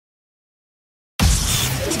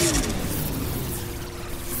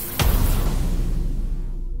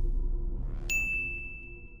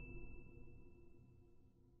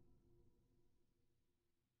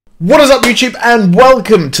What is up, YouTube, and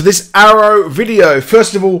welcome to this Arrow video.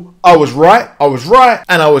 First of all, I was right,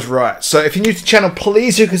 and I was right. So if you're new to the channel,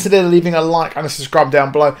 please do consider leaving a like and a subscribe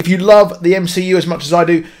down below. If you love the MCU as much as I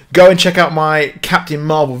do, go and check out my Captain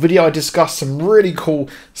Marvel video. I discussed some really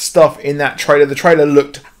cool stuff in that trailer. The trailer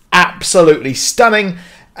looked absolutely stunning.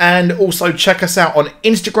 And also check us out on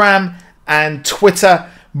Instagram and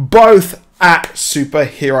Twitter, both at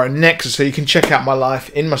Superheronexus, so you can check out my life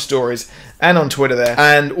in my stories and on Twitter there.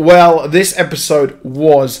 And well, this episode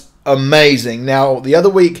was amazing. Now, the other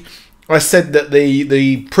week I said that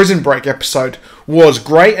the Prison Break episode was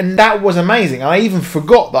great, and that was amazing. I even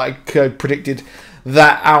forgot that I predicted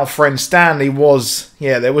that our friend Stanley was,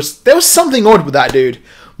 there was something odd with that dude.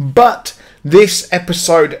 But this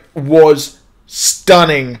episode was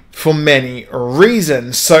stunning for many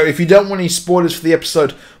reasons. So if you don't want any spoilers for the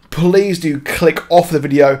episode, please do click off the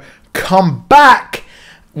video, come back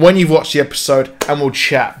when you've watched the episode, and we'll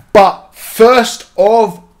chat. But first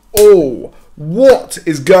of all, what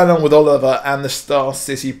is going on with Oliver and the Star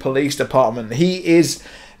City Police Department? He is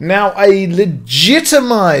now a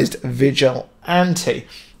legitimized vigilante.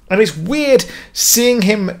 And it's weird seeing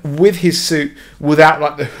him with his suit without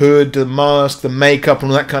like the hood, the mask, the makeup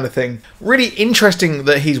and all that kind of thing. Really interesting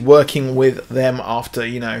that he's working with them after,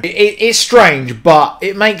 It's strange, but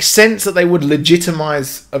it makes sense that they would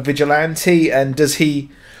legitimize a vigilante. And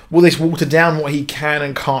will this water down what he can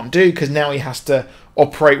and can't do? Because now he has to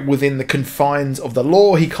operate within the confines of the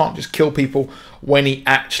law. He can't just kill people when he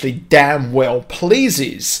actually damn well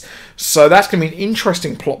pleases. So that's going to be an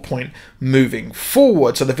interesting plot point moving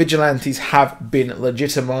forward. So the vigilantes have been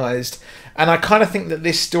legitimized. And I kind of think that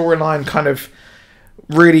this storyline kind of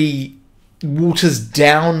really waters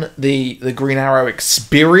down the Green Arrow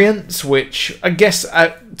experience, which I guess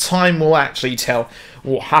time will actually tell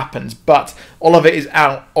what happens. But Oliver is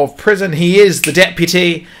out of prison. He is the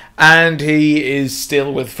deputy, and he is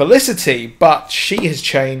still with Felicity. But she has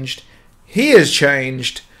changed. He has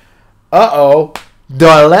changed. Uh-oh.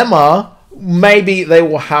 Dilemma. Maybe they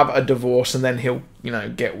will have a divorce and then he'll,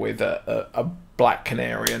 get with a black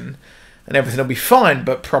canary and everything will be fine,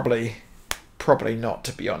 but probably not,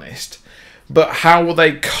 to be honest. But how will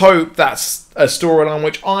they cope? That's a storyline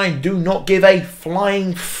which I do not give a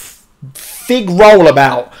flying fig roll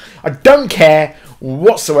about. I don't care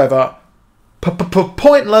whatsoever.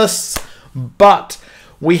 Pointless. But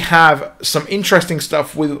we have some interesting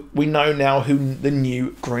stuff. We know now who the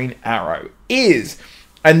new Green Arrow is.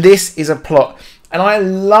 And this is a plot. And I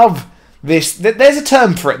love this. There's a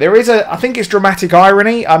term for it. There is I think it's dramatic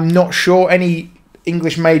irony. I'm not sure. Any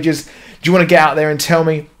English majors, do you want to get out there and tell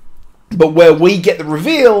me? But where we get the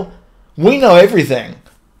reveal, we know everything.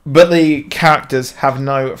 But the characters have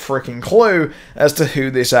no freaking clue as to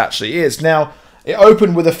who this actually is. Now, it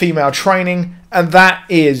opened with a female training. And that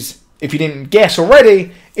is, if you didn't guess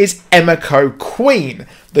already, is Emiko Queen,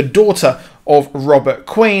 the daughter of Robert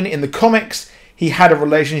Queen. In the comics, he had a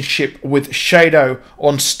relationship with Shadow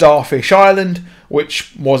on Starfish Island,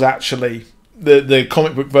 which was actually the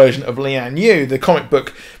comic book version of Lian Yu. The comic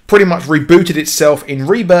book pretty much rebooted itself in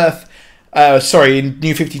Rebirth, in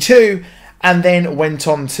New 52, and then went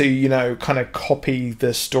on to, kind of copy the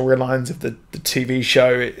storylines of the TV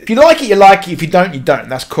show. If you like it, you like it. If you don't, you don't.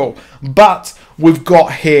 That's cool. But we've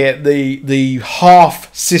got here the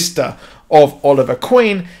half-sister of Oliver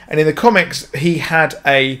Queen, and in the comics,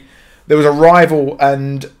 there was a rival,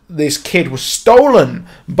 and this kid was stolen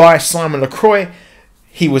by Simon LaCroix.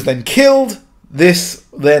 He was then killed. This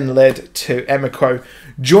then led to Emiko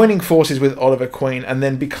joining forces with Oliver Queen and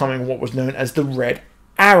then becoming what was known as the Red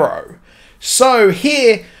Arrow. So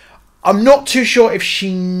here, I'm not too sure if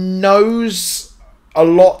she knows a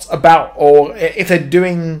lot about, or if they're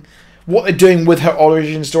doing what they're doing with her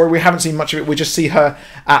origin story. We haven't seen much of it. We just see her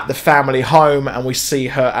at the family home, and we see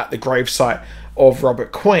her at the gravesite of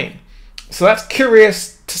Robert Queen. So that's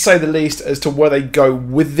curious, to say the least, as to where they go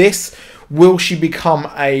with this. Will she become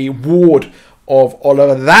a ward of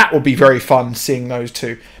Oliver? That would be very fun, seeing those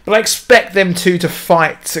two. But I expect them two to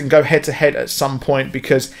fight and go head-to-head at some point,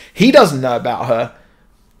 because he doesn't know about her.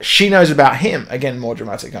 She knows about him. Again, more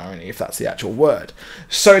dramatic irony, if that's the actual word.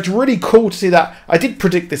 So it's really cool to see that. I did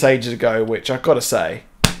predict this ages ago, which I've got to say,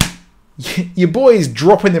 your boy's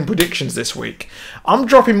dropping them predictions this week. I'm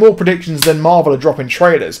dropping more predictions than Marvel are dropping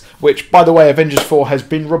trailers, which, by the way, Avengers 4 has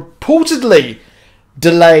been reportedly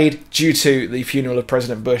delayed due to the funeral of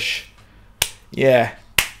President Bush. Yeah.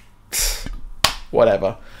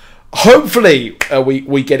 Whatever. Hopefully,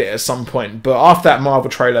 we get it at some point. But after that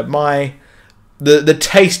Marvel trailer, the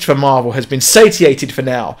taste for Marvel has been satiated for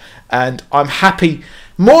now. And I'm happy,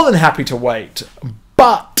 more than happy to wait.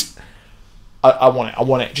 But I want it. I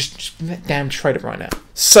want it. Just damn trade it right now.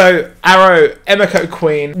 So, Arrow, Emiko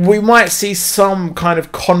Queen. We might see some kind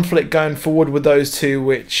of conflict going forward with those two,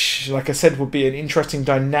 which, like I said, would be an interesting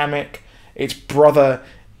dynamic. It's brother,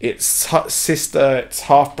 it's sister, it's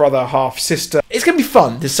half brother, half sister. It's going to be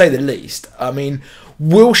fun, to say the least. I mean,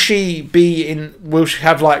 will she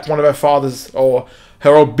have like one of her father's or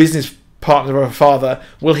her old business partner of her father?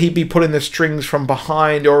 Will he be pulling the strings from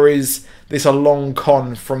behind, or is this a long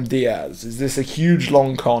con from Diaz? Is this a huge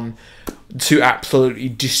long con to absolutely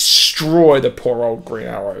destroy the poor old Green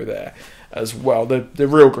Arrow there as well? The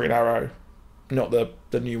real Green Arrow, not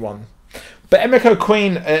the new one. But Emiko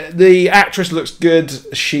Queen, the actress looks good.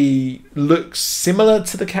 She looks similar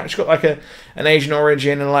to the character. She's got like an Asian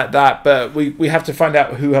origin and like that. But we have to find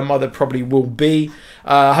out who her mother probably will be.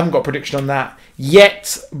 I haven't got a prediction on that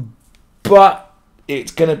yet, but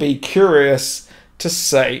it's going to be curious to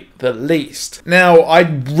say the least. Now, I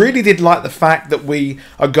really did like the fact that we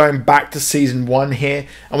are going back to season 1 here,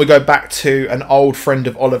 and we go back to an old friend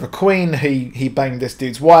of Oliver Queen. He banged this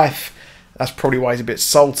dude's wife. That's probably why he's a bit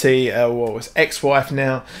salty. Well, his ex-wife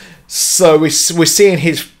now. So we're seeing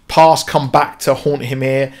his past come back to haunt him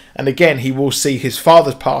here, and again, he will see his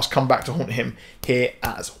father's past come back to haunt him here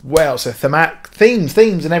as well. So thematic themes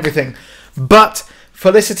and everything. But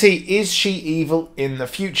Felicity, is she evil in the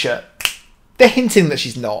future? They're hinting that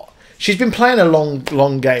she's not. She's been playing a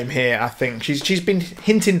long game here, I think. She's been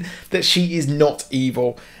hinting that she is not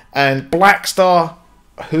evil. And Blackstar,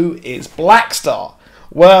 who is Blackstar?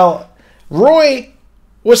 Well, Roy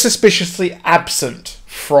was suspiciously absent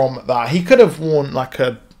from that. He could have worn like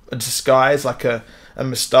a disguise, like a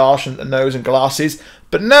moustache and a nose and glasses.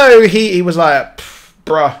 But no, he was like,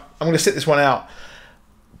 bruh, I'm going to sit this one out.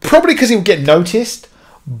 Probably because he would get noticed.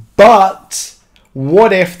 But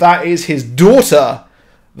what if that is his daughter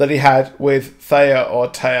that he had with Thea or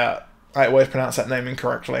Taya? I always pronounce that name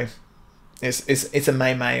incorrectly. It's a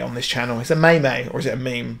May on this channel. It's a May, or is it a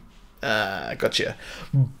meme? Gotcha.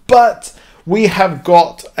 But we have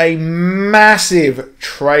got a massive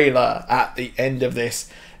trailer at the end of this.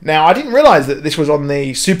 Now, I didn't realise that this was on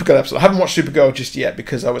the Supergirl episode. I haven't watched Supergirl just yet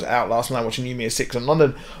because I was out last night watching New Year's 6 in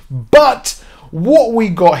London. But what we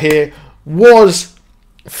got here was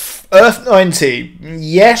Earth 90.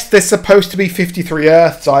 Yes, there's supposed to be 53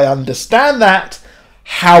 Earths. I understand that.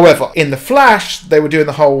 However, in The Flash, they were doing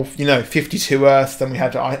the whole, 52 Earths. Then we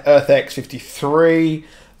had Earth X 53,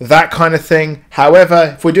 that kind of thing.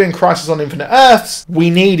 However, if we're doing Crisis on Infinite Earths, we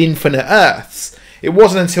need Infinite Earths. It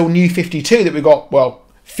wasn't until New 52 that we got,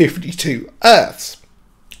 52 Earths.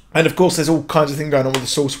 And of course, there's all kinds of things going on with the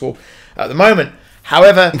Source War at the moment.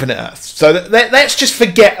 However, Infinite Earths. So let's just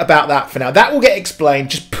forget about that for now. That will get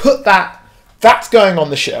explained. Just put that's going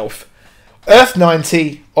on the shelf. Earth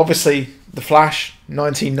 90, obviously The Flash,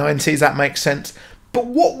 1990s, that makes sense. But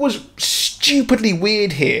what was stupidly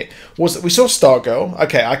weird here was that we saw Stargirl.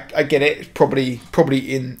 Okay, I get it. It's probably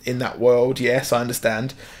in that world. Yes, I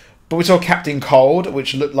understand. But we saw Captain Cold,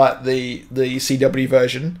 which looked like the CW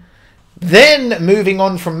version. Then, moving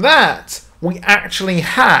on from that, we actually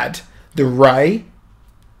had the Ray,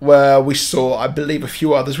 where we saw, I believe, a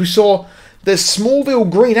few others. We saw the Smallville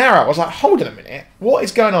Green Arrow. I was like, hold on a minute. What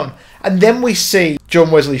is going on? And then we see John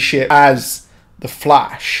Wesley Shipp as the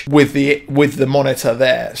Flash with the monitor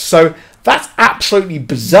there. So that's absolutely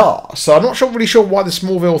bizarre. So I'm not really sure why the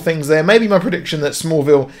Smallville thing's there. Maybe my prediction that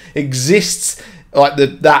Smallville exists, like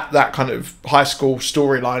that kind of high school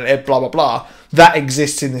storyline, blah blah blah, that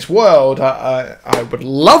exists in this world. I would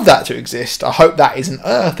love that to exist. I hope that is an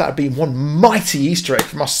Earth. That would be one mighty Easter egg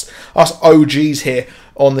from us OGs here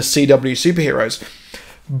on the CW superheroes.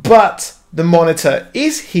 But the Monitor,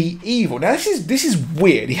 is he evil? Now this is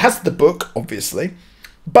weird. He has the book, obviously,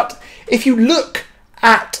 but if you look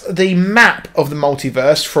at the map of the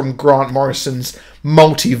multiverse from Grant Morrison's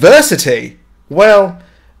Multiversity, well,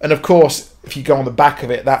 and of course, if you go on the back of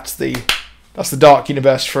it, that's the Dark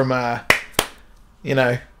Universe from Batman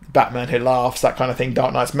Who Laughs, that kind of thing,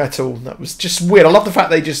 Dark Knight's Metal. That was just weird. I love the fact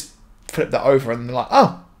they just flipped that over and they're like,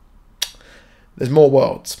 oh, there's more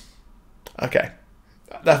worlds. Okay.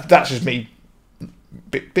 That's just me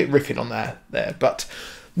bit riffing on there. But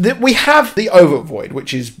we have the Overvoid,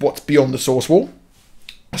 which is what's beyond the Source Wall.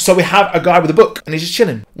 So we have a guy with a book, and he's just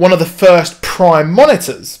chilling. One of the first prime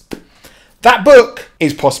monitors. That book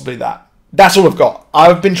is possibly that. That's all I've got.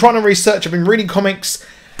 I've been trying to research. I've been reading comics,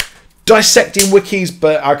 dissecting wikis,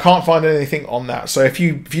 but I can't find anything on that. So if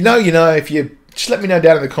you know, you know. If you just let me know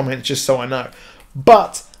down in the comments, just so I know.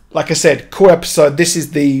 But like I said, cool episode. This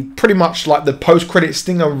is the pretty much like the post-credit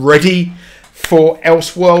stinger ready for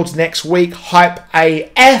Elseworlds next week. Hype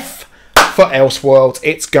AF for Elseworlds.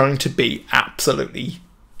 It's going to be absolutely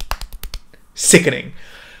sickening.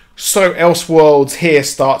 So Elseworlds here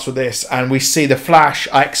starts with this, and we see the Flash.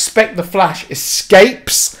 I expect the Flash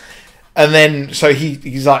escapes, and then so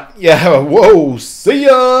he's like, yeah, whoa, see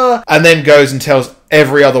ya, and then goes and tells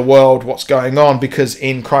every other world what's going on, because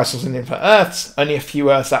in Crisis on Infinite Earths, only a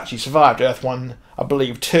few Earths actually survived. Earth 1, I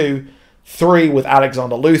believe 2, 3 with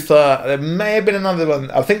Alexander Luthor. There may have been another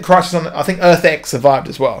one. I think Earth X survived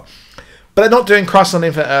as well. But they're not doing Crisis on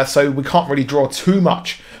Infinite Earth, so we can't really draw too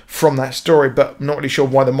much from that story. But I'm not really sure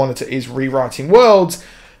why the Monitor is rewriting worlds,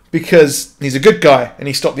 because he's a good guy and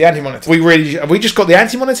he stopped the Anti-Monitor. Have we just got the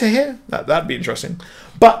Anti-Monitor here? That'd be interesting.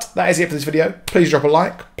 But that is it for this video. Please drop a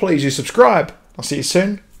like. Please do subscribe. I'll see you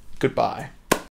soon. Goodbye.